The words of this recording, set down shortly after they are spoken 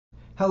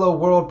Hello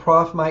world,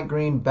 Prof. Mike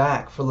Green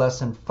back for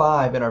lesson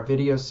 5 in our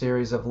video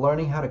series of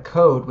learning how to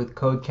code with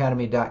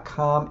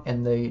Codecademy.com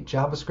and the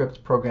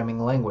JavaScript programming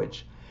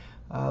language.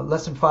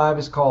 Lesson 5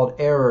 is called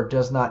Error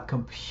Does Not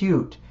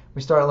Compute.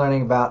 We start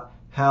learning about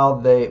how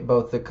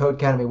both the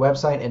Codecademy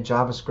website and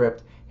JavaScript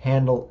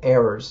handle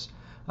errors.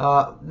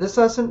 This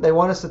lesson, they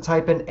want us to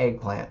type in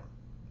eggplant.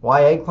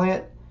 Why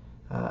eggplant?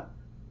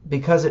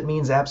 Because it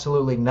means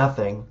absolutely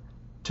nothing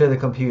to the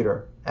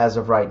computer as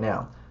of right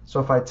now.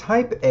 So if I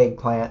type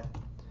eggplant,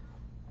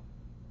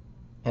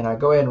 and I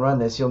go ahead and run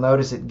this, you'll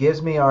notice it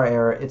gives me our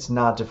error, it's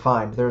not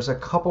defined. There's a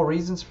couple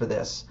reasons for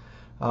this.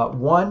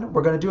 One,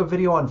 we're going to do a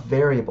video on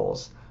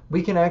variables.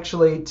 We can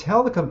actually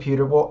tell the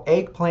computer, well,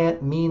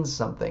 eggplant means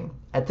something.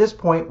 At this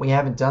point, we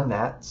haven't done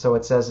that, so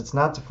it says it's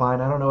not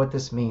defined. I don't know what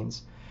this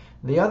means.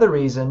 The other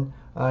reason,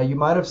 you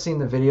might have seen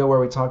the video where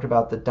we talked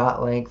about the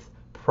dot length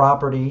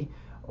property,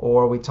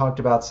 or we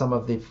talked about some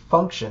of the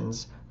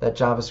functions that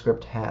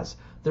JavaScript has.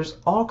 There's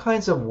all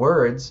kinds of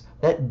words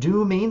that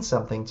do mean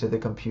something to the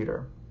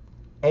computer.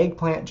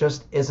 Eggplant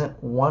just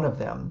isn't one of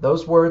them.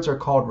 Those words are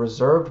called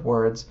reserved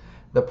words.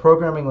 The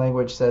programming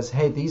language says,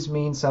 hey, these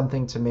mean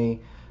something to me.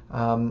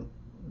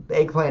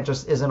 Eggplant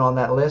just isn't on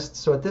that list.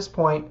 So at this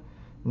point,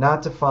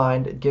 not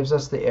defined, it gives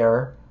us the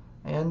error,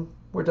 and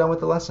we're done with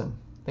the lesson.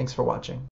 Thanks for watching.